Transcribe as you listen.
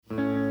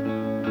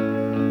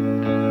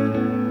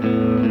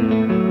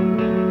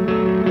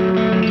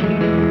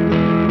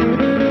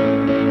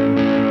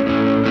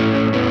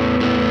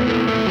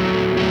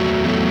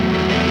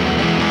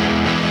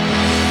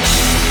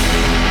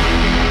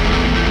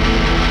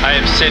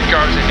I'm Sid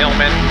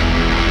Garza-Hillman,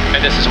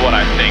 and this is what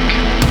I think.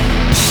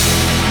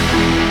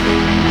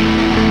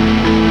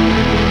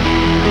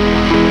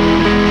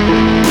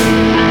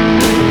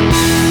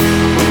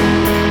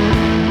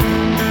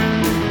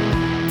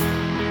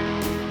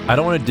 I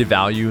don't want to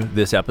devalue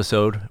this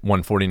episode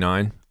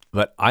 149,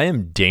 but I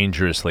am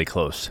dangerously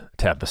close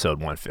to episode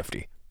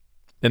 150.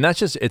 And that's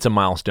just, it's a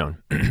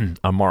milestone,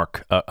 a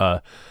mark,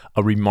 a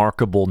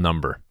remarkable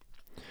number.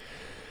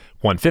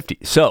 150.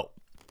 So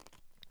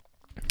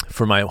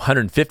for my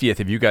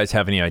 150th, if you guys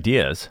have any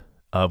ideas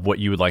of what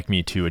you would like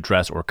me to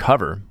address or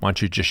cover, why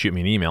don't you just shoot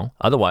me an email?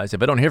 Otherwise,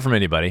 if I don't hear from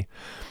anybody,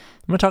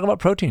 I'm going to talk about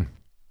protein.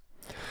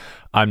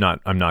 I'm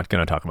not going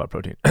to talk about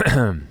protein.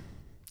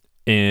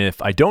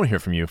 If I don't hear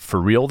from you, for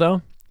real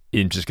though,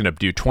 I'm just going to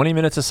do 20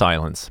 minutes of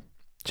silence,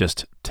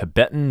 just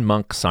Tibetan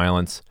monk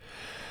silence.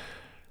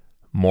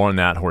 More on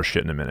that horse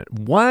shit in a minute.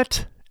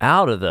 What?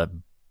 Out of the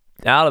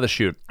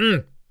chute.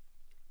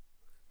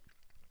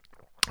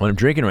 What I'm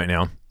drinking right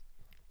now,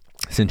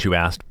 since you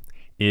asked,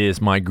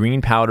 is my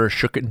green powder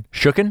shooken?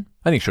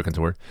 I think shooken's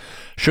a word.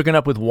 Shooken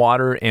up with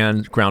water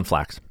and ground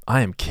flax.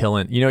 I am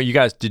killing. You know, you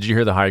guys, did you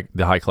hear the high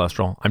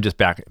cholesterol? I'm just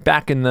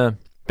back in the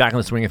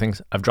swing of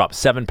things. I've dropped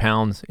 7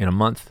 pounds in a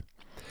month.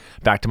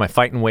 Back to my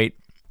fighting weight.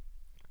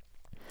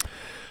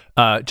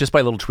 Just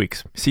by little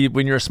tweaks. See,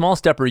 when you're a small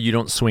stepper, you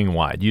don't swing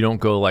wide. You don't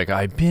go like,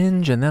 I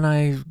binge and then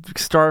I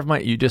starve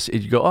you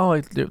go, oh,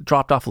 it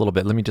dropped off a little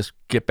bit. Let me just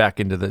get back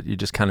into you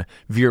just kind of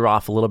veer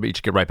off a little bit. You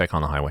just get right back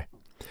on the highway.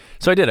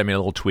 So I did. I made a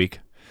little tweak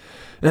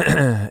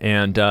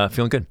and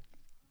feeling good.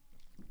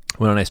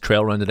 Went on a nice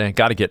trail run today. I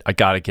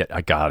gotta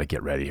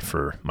get ready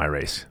for my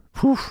race.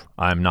 Whew,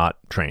 I'm not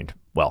trained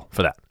well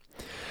for that.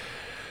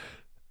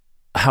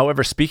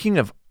 However, speaking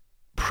of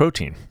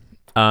protein,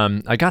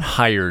 I got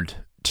hired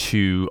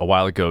a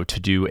while ago to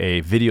do a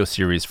video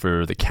series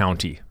for the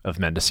county of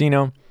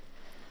Mendocino.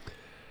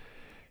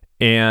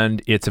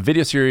 And it's a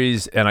video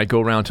series, and I go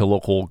around to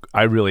local.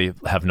 I really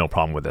have no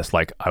problem with this.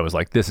 Like, I was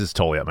like, this is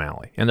totally up my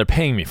alley. And they're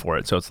paying me for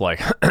it. So it's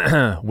like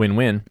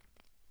win-win.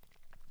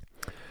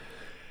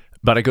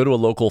 But I go to a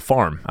local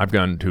farm. I've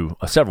gone to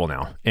several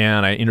now,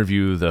 and I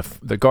interview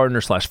the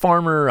gardener /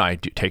 farmer. I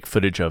take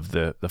footage of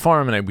the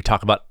farm, and we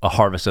talk about a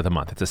harvest of the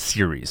month. It's a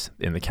series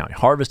in the county,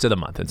 harvest of the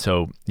month. And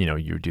so, you know,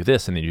 you do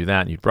this, and then you do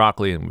that, and you do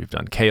broccoli, and we've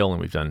done kale, and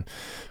we've done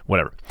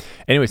whatever.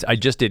 Anyways, I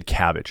just did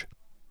cabbage.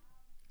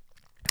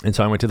 And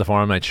so I went to the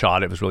farm, and I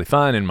shot. It was really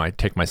fun, and I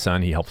take my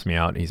son. He helps me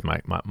out. He's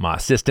my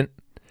assistant.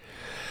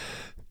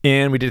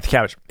 And we did the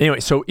cabbage. Anyway,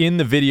 so in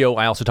the video,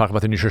 I also talk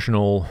about the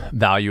nutritional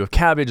value of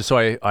cabbage.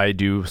 So I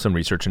do some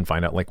research and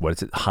find out, like, what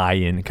is it high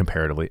in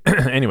comparatively.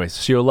 Anyways,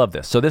 so you'll love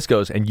this. So this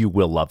goes, and you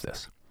will love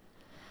this.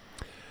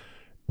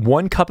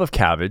 1 cup of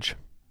cabbage,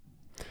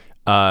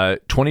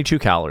 22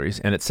 calories,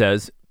 and it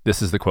says,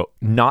 this is the quote,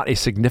 not a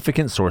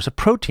significant source of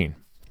protein.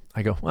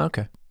 I go, well,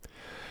 okay.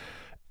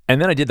 And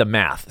then I did the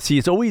math.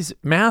 See,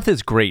 math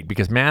is great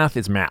because math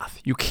is math.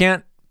 You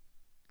can't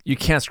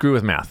screw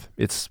with math.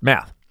 It's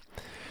math.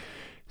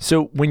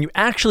 So when you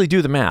actually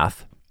do the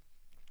math,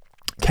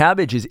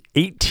 cabbage is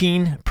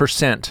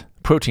 18%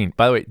 protein.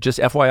 By the way, just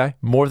FYI,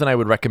 more than I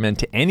would recommend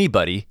to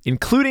anybody,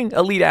 including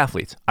elite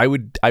athletes. I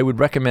would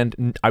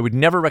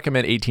never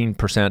recommend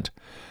 18%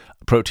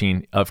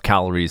 protein of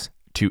calories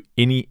to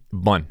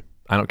anyone.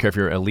 I don't care if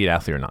you're an elite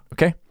athlete or not,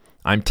 okay?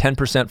 I'm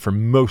 10% for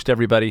most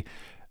everybody,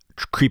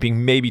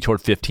 creeping maybe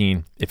toward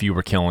 15 if you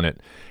were killing it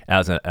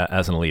as an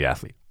elite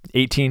athlete.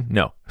 18,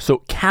 no. So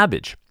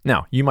cabbage.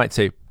 Now, you might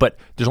say, but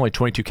there's only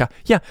 22 calories.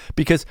 Yeah,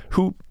 because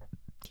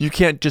you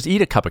can't just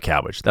eat a cup of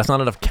cabbage. That's not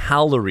enough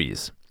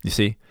calories, you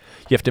see?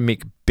 You have to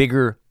make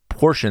bigger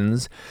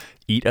portions,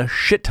 eat a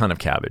shit ton of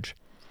cabbage.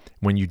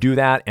 When you do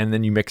that, and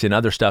then you mix in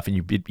other stuff and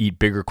you eat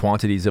bigger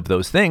quantities of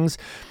those things,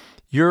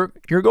 you're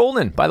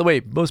golden. By the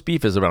way, most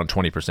beef is around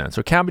 20%.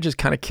 So cabbage is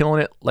kind of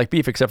killing it like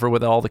beef, except for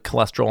with all the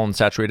cholesterol and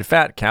saturated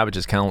fat. Cabbage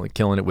is kind of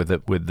killing it with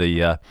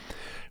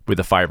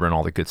the fiber and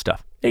all the good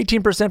stuff.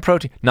 18%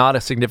 protein, not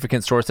a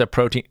significant source of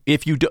protein.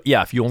 If you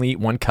only eat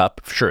 1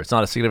 cup, sure, it's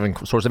not a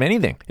significant source of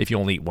anything. If you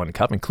only eat 1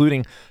 cup,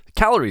 including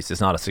calories,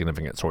 it's not a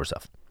significant source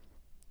of.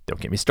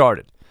 Don't get me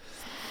started.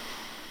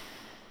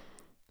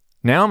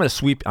 Now I'm going to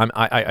sweep.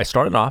 I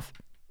started off,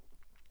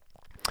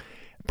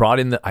 brought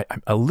in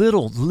a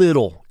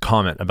little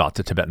comment about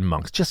the Tibetan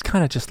monks. Just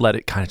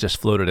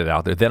floated it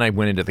out there. Then I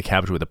went into the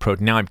cabbage with the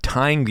protein. Now I'm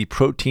tying the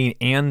protein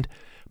and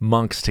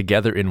monks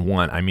together in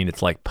one. I mean,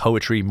 it's like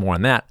poetry. More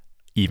on that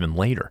even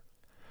later.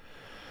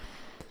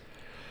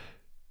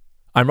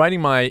 I'm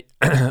writing my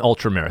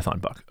ultra marathon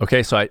book.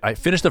 Okay, so I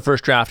finished the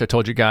first draft. I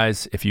told you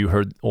guys, if you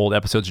heard old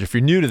episodes, if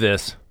you're new to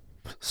this,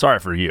 sorry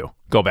for you.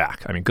 Go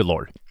back. I mean, good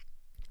Lord.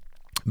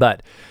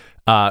 But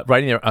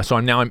writing there, so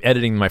I'm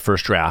editing my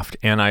first draft,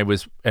 and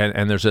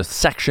and there's a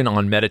section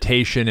on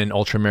meditation and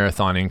ultra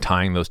marathoning,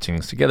 tying those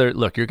things together.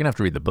 Look, you're gonna have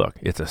to read the book.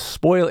 It's a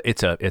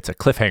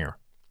cliffhanger.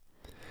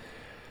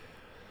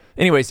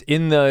 Anyways,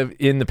 in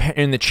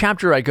the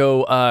chapter, I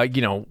go,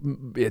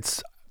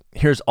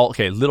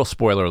 little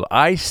spoiler.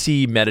 I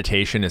see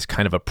meditation as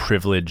kind of a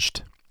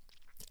privileged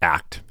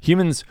act.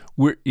 Humans,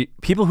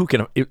 people who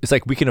can, it's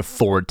like we can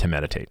afford to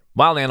meditate.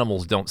 Wild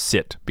animals don't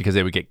sit because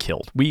they would get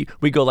killed. We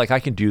go like, I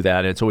can do that.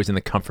 And it's always in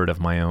the comfort of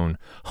my own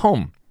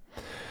home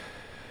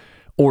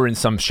or in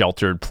some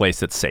sheltered place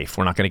that's safe.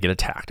 We're not going to get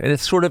attacked. And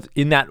it's sort of,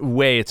 in that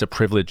way, it's a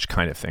privileged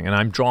kind of thing. And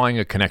I'm drawing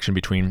a connection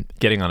between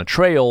getting on a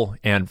trail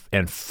and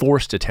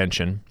forced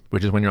attention,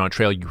 which is when you're on a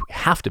trail, you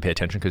have to pay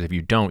attention because if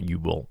you don't, you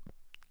will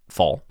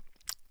fall.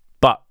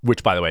 But,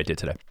 which by the way, I did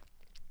today.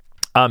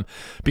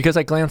 Because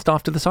I glanced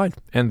off to the side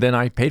and then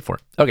I paid for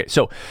it. Okay,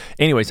 so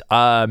anyways,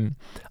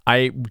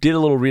 I did a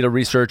little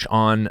research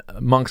on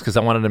monks because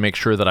I wanted to make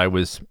sure that I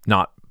was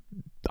not,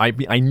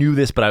 I knew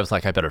this, but I was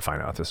like, I better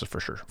find out if this is for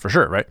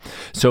sure, right?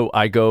 So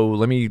I go,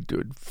 let me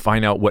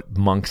find out what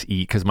monks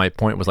eat, because my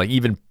point was like,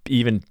 even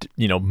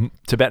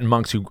Tibetan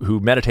monks who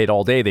meditate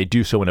all day, they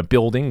do so in a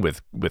building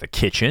with a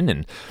kitchen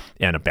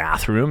and a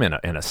bathroom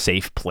and a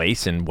safe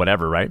place and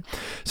whatever, right?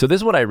 So this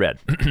is what I read.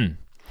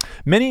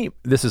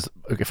 This is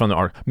from the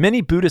article.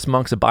 Many Buddhist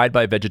monks abide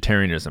by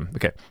vegetarianism.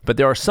 Okay, but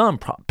there are some,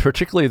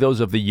 particularly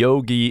those of the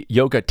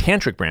yoga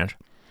tantric branch.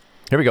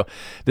 Here we go.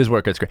 This is where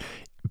it gets great.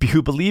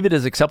 Who believe it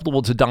is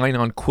acceptable to dine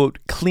on, quote,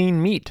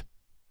 clean meat,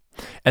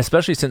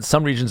 especially since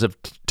some regions of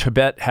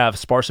Tibet have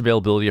sparse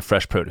availability of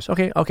fresh produce.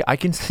 Okay, I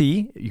can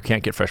see you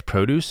can't get fresh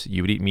produce.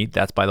 You would eat meat.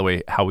 That's, by the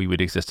way, how we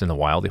would exist in the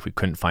wild. If we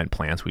couldn't find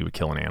plants, we would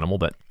kill an animal.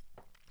 But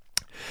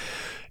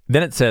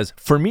then it says,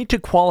 for meat to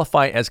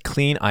qualify as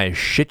clean, I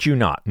shit you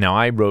not. Now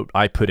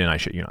I put in, I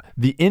shit you not.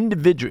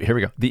 Here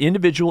we go. The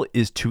individual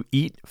is to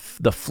eat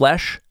the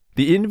flesh.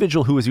 The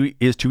individual who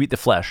is to eat the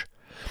flesh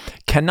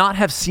cannot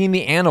have seen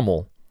the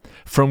animal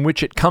from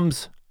which it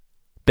comes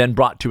been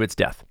brought to its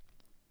death.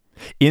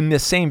 In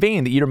this same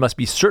vein, the eater must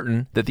be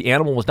certain that the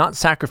animal was not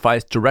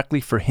sacrificed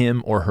directly for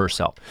him or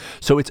herself.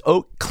 So it's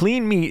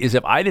clean meat is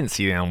if I didn't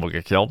see the animal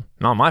get killed,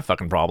 not my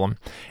fucking problem.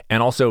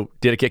 And also,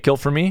 did it get killed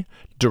for me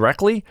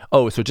directly?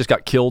 Oh, so it just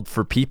got killed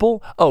for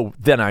people? Oh,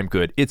 then I'm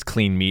good. It's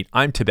clean meat.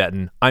 I'm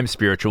Tibetan. I'm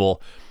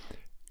spiritual.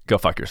 Go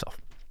fuck yourself.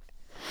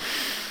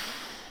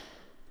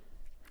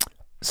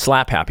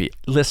 Slap happy.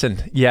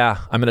 Listen, yeah,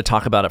 I'm going to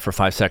talk about it for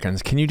 5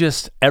 seconds.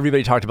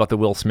 Everybody talked about the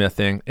Will Smith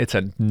thing. It's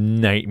a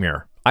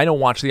nightmare. I don't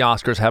watch the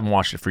Oscars, haven't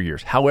watched it for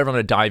years. However, I'm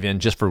going to dive in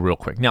just for real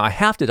quick. Now, I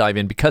have to dive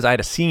in because I had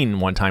a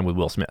scene one time with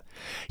Will Smith.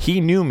 He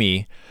knew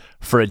me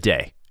for a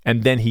day,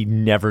 and then he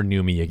never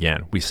knew me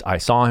again. I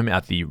saw him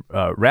at the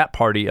wrap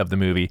party of the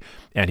movie,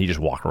 and he just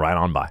walked right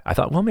on by. I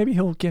thought, well, maybe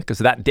he'll get, because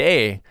that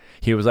day,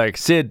 he was like,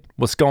 Sid,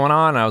 what's going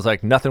on? And I was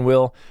like, nothing,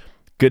 Will.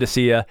 Good to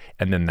see you.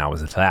 And then that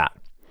was that.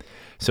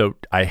 So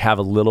I have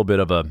a little bit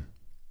of a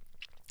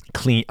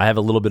clean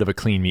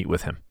meat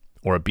with him,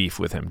 or a beef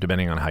with him,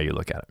 depending on how you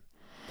look at it.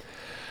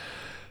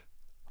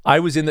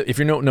 If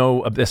you don't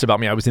know this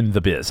about me, I was in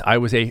the biz. I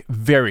was a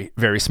very,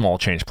 very small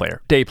change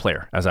player, day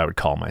player, as I would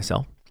call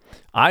myself.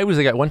 I was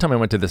the guy, one time I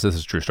went to this is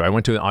a true story. I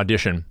went to an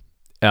audition,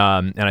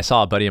 and I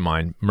saw a buddy of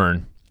mine,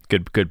 Mern,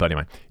 good buddy of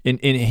mine. And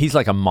he's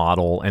like a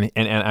model,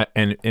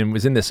 and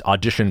was in this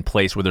audition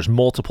place where there's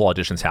multiple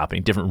auditions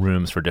happening, different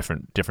rooms for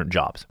different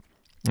jobs.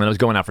 And I was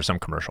going out for some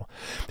commercial,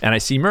 and I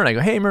see Mern. I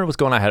go, "Hey, Mern, what's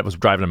going on?" I was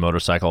driving a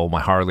motorcycle,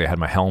 my Harley. I had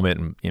my helmet,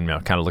 and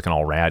kind of looking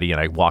all ratty.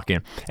 And I walk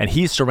in, and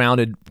he's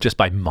surrounded just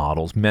by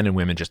models, men and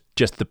women,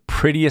 just the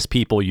prettiest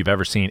people you've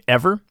ever seen,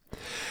 ever.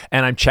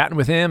 And I'm chatting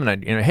with him,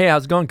 and hey,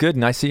 how's it going? Good.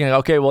 And I see,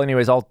 okay, well,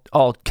 anyways,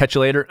 I'll catch you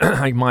later.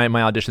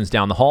 my audition's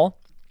down the hall.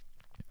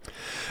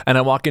 And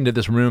I walk into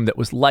this room that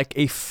was like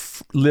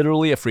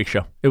literally a freak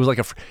show. It was like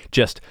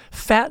just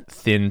fat,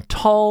 thin,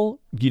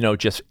 tall,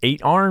 just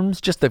 8 arms,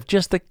 just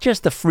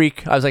the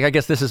freak. I was like, I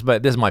guess this is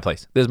my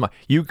place.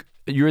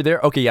 You're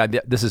there. Okay. Yeah.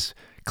 This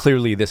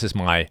is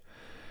my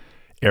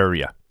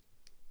area.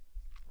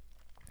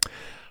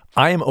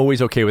 I am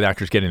always okay with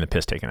actors getting the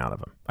piss taken out of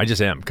them. I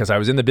just am, because I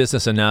was in the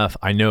business enough.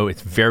 I know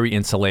it's very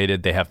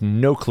insulated. They have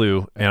no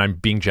clue, and I'm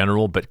being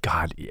general, but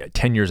God,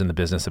 10 years in the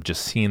business of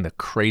just seeing the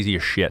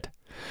craziest shit.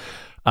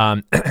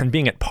 And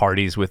being at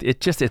parties with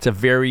it, it's a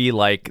very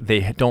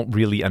they don't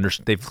really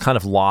understand. They've kind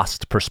of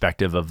lost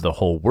perspective of the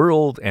whole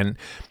world. And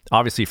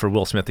obviously for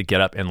Will Smith to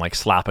get up and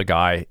slap a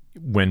guy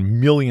when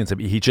millions of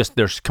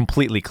they're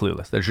completely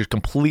clueless. They're just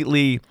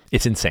completely,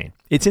 it's insane.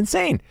 It's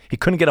insane. He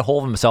couldn't get a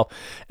hold of himself.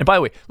 And by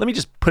the way, let me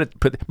just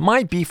put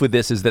my beef with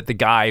this is that the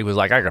guy was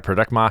like, I gotta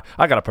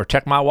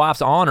protect my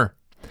wife's honor.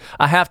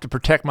 I have to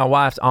protect my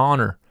wife's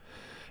honor.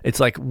 It's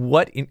like,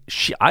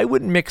 I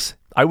would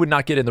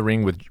not get in the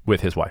ring with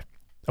his wife.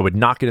 I would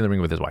not get in the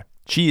ring with his wife.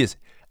 She is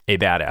a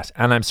badass,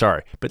 and I'm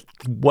sorry, but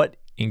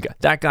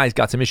that guy's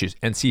got some issues.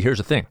 And see, here's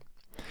the thing.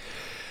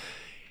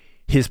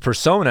 His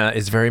persona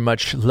is very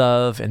much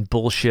love and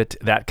bullshit,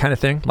 that kind of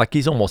thing. Like,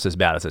 he's almost as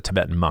bad as a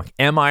Tibetan monk.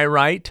 Am I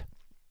right?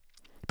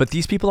 But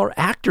these people are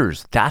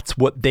actors. That's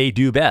what they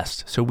do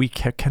best. So we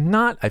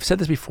cannot, I've said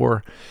this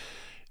before,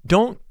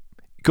 don't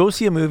Go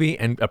see a movie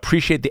and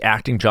appreciate the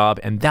acting job,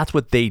 and that's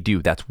what they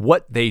do. That's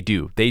what they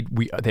do. They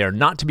are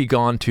not to be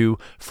gone to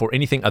for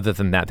anything other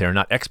than that. They are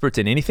not experts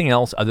in anything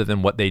else other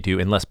than what they do,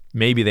 unless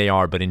maybe they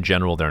are, but in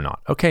general, they're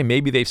not. Okay,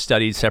 maybe they've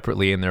studied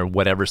separately and they're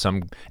whatever,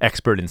 some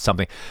expert in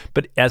something.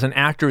 But as an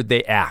actor,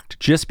 they act.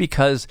 Just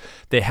because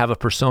they have a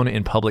persona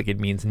in public, it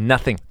means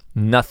nothing.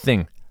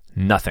 Nothing.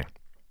 Nothing.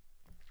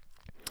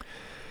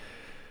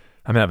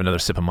 I'm going to have another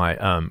sip of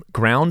my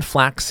ground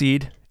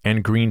flaxseed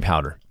and green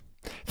powder.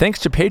 Thanks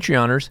to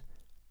Patreoners.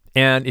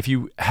 And if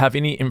you have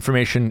any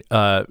information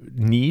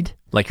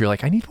like you're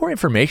like, I need more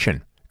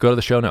information, go to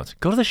the show notes.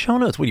 Go to the show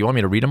notes. What, do you want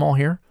me to read them all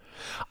here?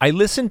 I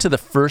listened to the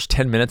first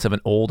 10 minutes of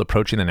an old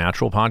Approaching the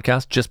Natural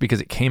podcast just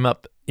because it came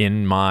up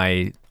on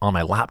my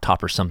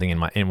laptop or something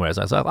whereas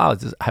I was like, I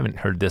haven't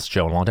heard this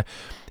show in a long time.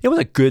 It was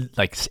a good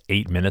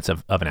 8 minutes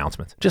of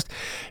announcements. Just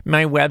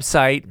my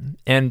website,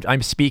 and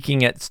I'm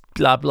speaking at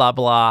blah, blah,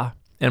 blah,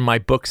 and my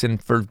books,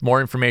 and for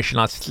more information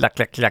on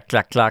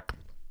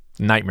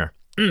nightmare.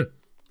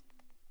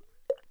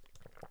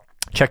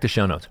 Check the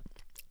show notes.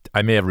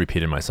 I may have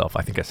repeated myself.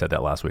 I think I said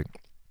that last week.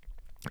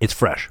 It's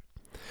fresh.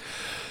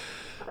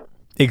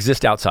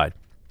 Exist outside.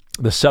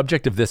 The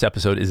subject of this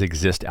episode is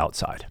exist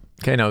outside.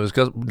 Okay, now it was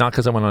not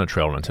because I went on a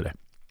trail run today.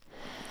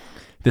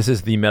 This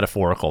is the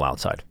metaphorical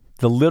outside.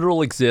 The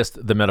literal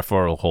exist, the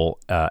metaphorical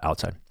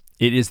outside.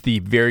 It is the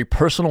very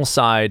personal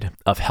side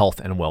of health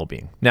and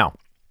well-being. Now,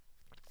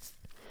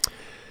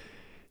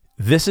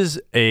 this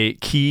is a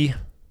key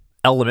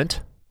element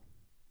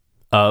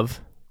of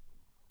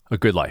a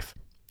good life,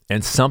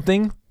 and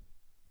something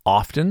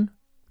often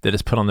that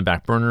is put on the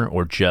back burner,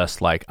 or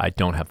just like, I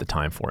don't have the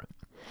time for it.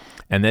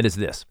 And that is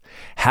this: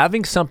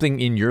 having something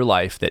in your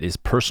life that is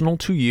personal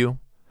to you,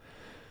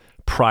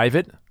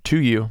 private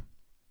to you,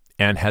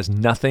 and has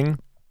nothing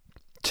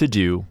to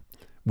do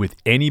with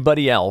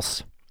anybody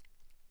else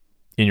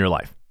in your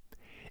life.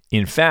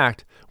 In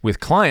fact, with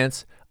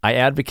clients, I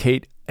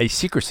advocate a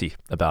secrecy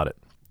about it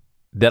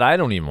that I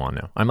don't even want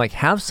to know. I'm like,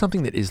 have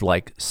something that is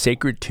like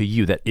sacred to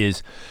you, that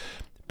is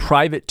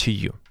private to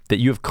you, that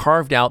you have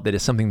carved out, that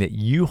is something that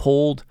you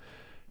hold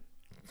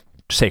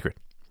sacred.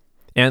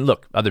 And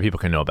look, other people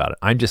can know about it.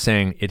 I'm just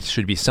saying it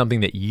should be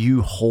something that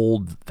you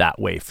hold that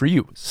way for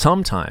you.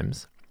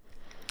 Sometimes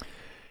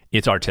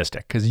it's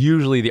artistic, because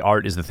usually the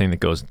art is the thing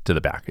that goes to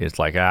the back. It's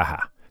like,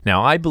 aha.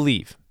 Now, I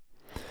believe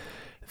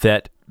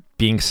that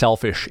being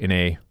selfish in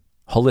a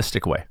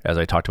holistic way, as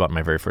I talked about in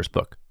my very first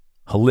book,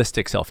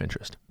 holistic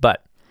self-interest,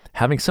 but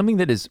having something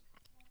that is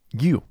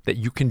you, that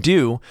you can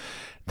do,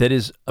 that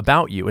is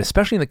about you,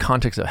 especially in the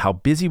context of how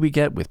busy we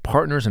get with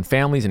partners and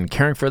families and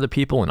caring for other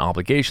people and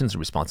obligations and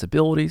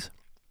responsibilities.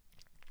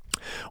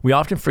 We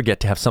often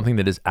forget to have something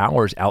that is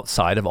ours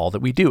outside of all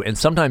that we do. And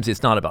sometimes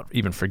it's not about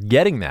even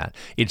forgetting that.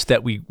 It's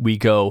that we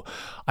go,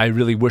 I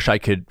really wish I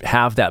could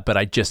have that, but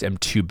I just am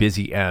too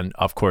busy. And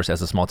of course,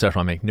 as a small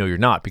exception, I'm like, no, you're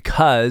not,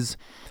 because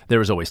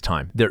there is always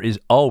time. There is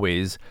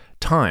always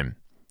time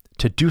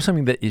to do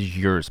something that is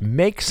yours.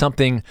 Make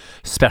something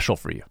special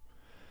for you.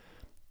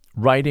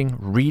 Writing,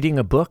 reading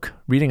a book,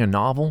 reading a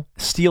novel,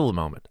 steal a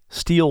moment.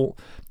 Steal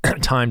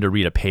time to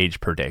read a page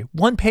per day.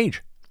 1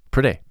 page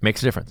per day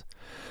makes a difference.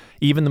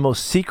 Even the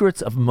most secrets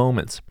of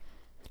moments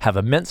have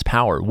immense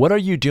power. What are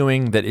you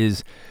doing that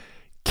is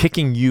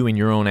kicking you in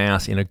your own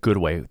ass in a good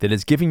way, that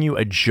is giving you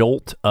a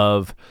jolt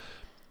of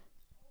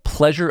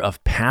pleasure,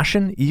 of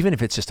passion, even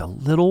if it's just a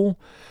little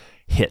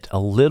hit, a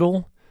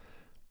little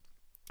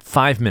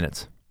 5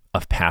 minutes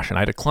of passion?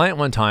 I had a client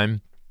one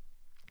time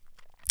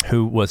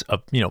who was a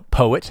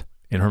poet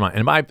in her mind.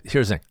 And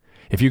here's the thing.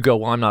 If you go,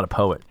 well, I'm not a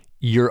poet,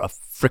 you're a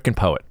freaking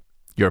poet.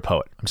 You're a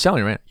poet. I'm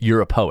telling you, right?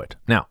 You're a poet.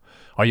 Now,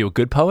 are you a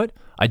good poet?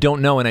 I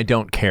don't know, and I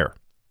don't care.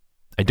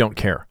 I don't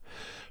care.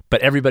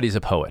 But everybody's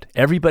a poet.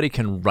 Everybody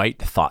can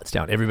write thoughts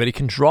down. Everybody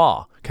can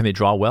draw. Can they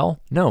draw well?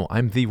 No,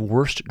 I'm the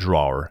worst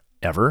drawer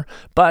ever.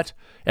 But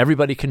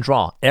everybody can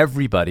draw.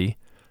 Everybody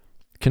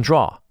can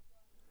draw.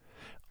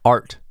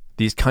 Art,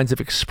 these kinds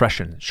of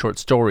expression, short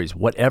stories,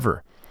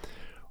 whatever.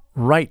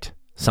 Write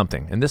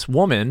something. And this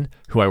woman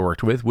who I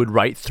worked with would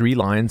write 3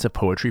 lines of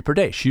poetry per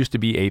day. She used to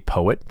be a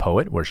poet,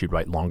 where she'd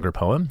write longer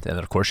poems. And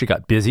then, of course, she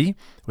got busy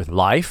with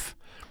life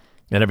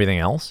and everything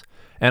else.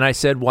 And I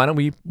said, why don't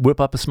we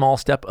whip up a small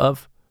step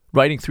of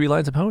writing 3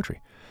 lines of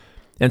poetry?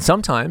 And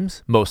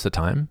sometimes, most of the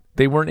time,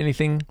 they weren't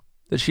anything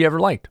that she ever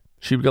liked.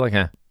 She would go like,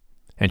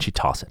 and she'd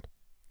toss it.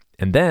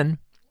 And then,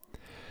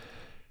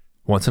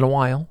 once in a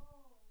while,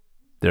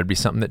 there'd be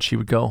something that she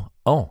would go,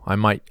 oh, I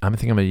think I'm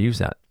going to use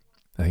that.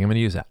 I think I'm going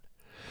to use that.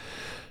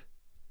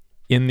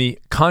 In the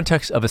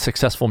context of a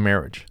successful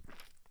marriage,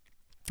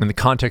 in the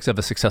context of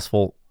a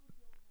successful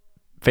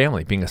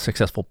family, being a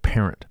successful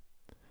parent,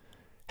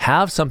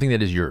 have something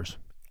that is yours,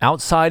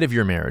 outside of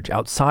your marriage,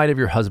 outside of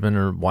your husband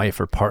or wife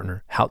or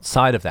partner,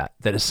 outside of that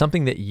is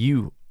something that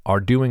you are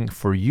doing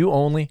for you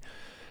only,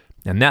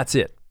 and that's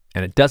it.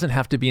 And it doesn't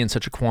have to be in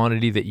such a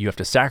quantity that you have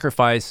to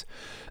sacrifice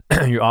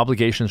your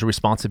obligations or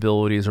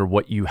responsibilities, or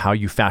how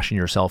you fashion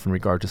yourself in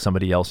regard to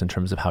somebody else in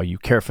terms of how you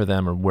care for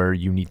them or where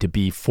you need to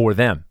be for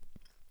them.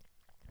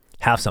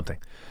 Have something.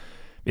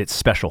 It's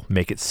special.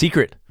 Make it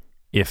secret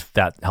if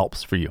that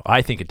helps for you.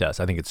 I think it does.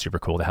 I think it's super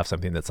cool to have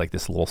something that's like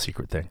this little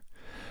secret thing.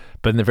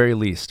 But in the very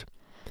least,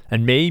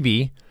 and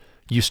maybe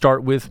you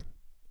start with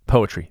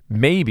poetry.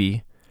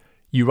 Maybe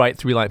you write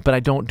 3 lines, but I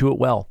don't do it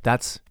well.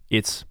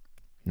 It's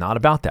not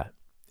about that.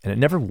 And it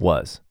never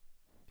was.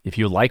 If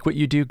you like what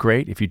you do,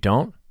 great. If you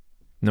don't,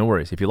 no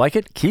worries. If you like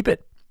it, keep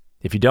it.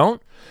 If you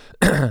don't,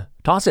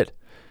 toss it.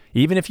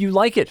 Even if you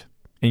like it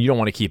and you don't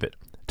want to keep it,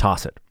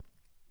 toss it.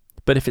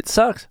 But if it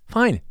sucks,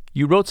 fine.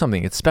 You wrote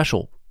something. It's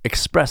special.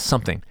 Express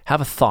something.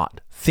 Have a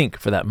thought. Think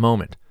for that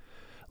moment.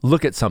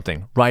 Look at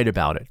something. Write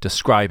about it.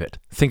 Describe it.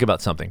 Think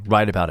about something.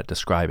 Write about it.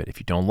 Describe it. If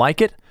you don't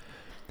like it,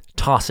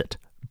 toss it.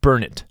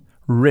 Burn it.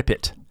 Rip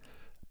it.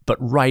 But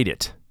write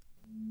it.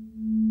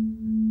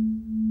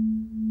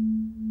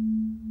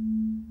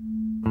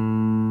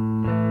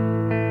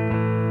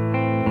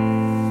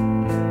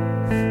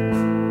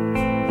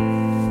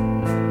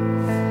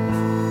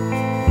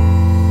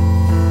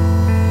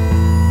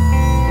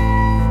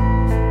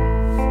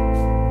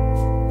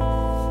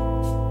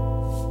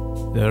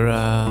 There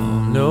are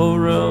no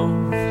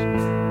roads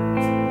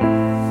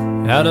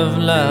out of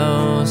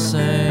Los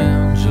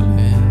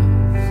Angeles.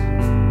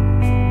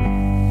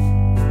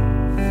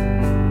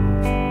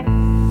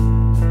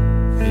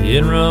 The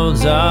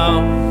inroads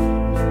all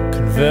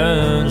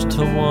converge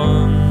to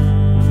one.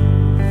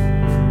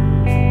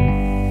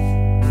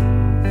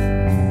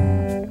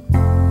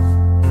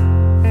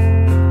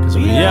 'Cause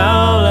we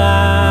all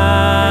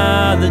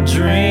are the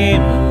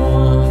dreaming one.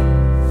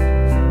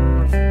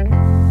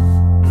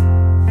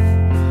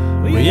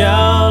 We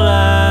all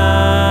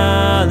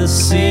are the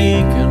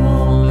seeking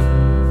one.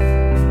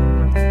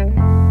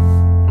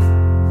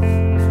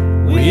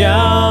 We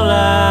all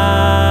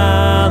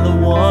are the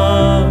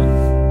one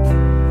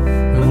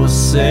who will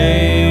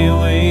say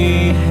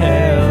we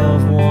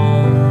have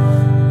won.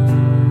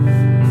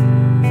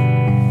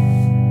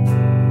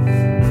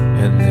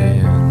 And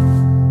then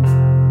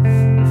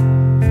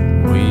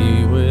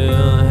we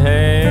will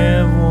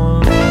have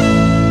one.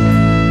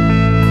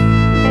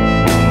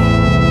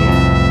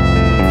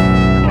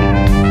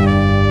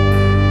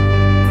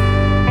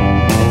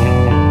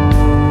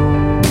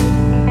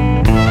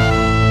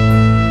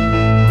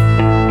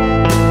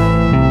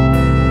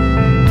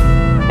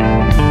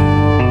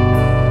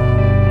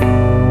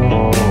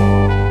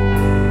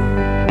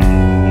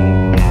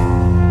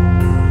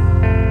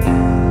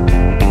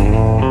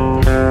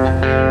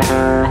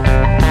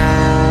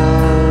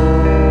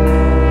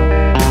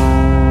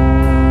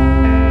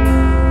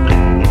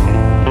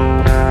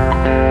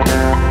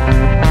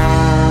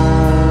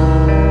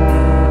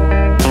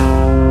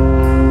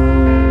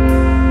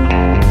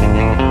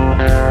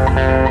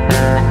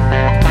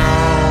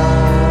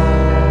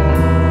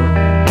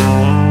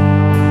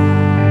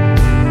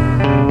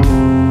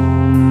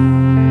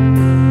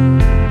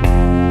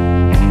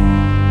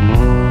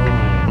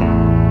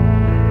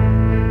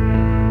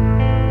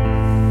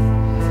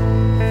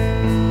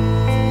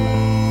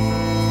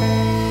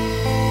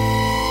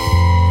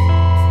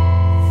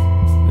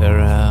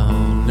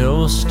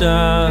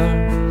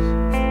 Stars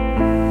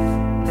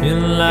in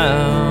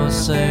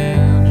Los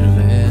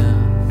Angeles.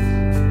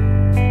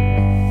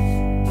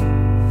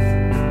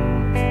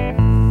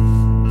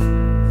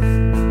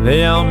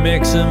 They all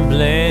mix and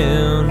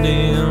blend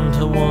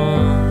into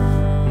one.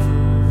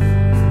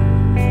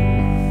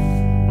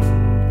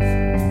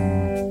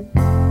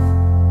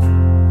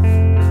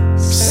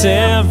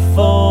 Except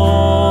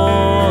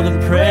for the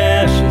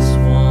precious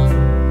one.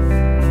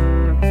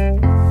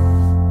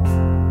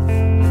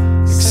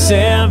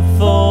 Except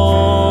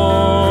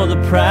for the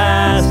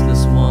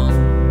priceless one.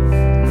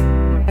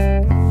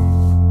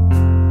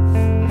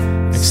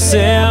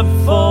 Except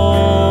for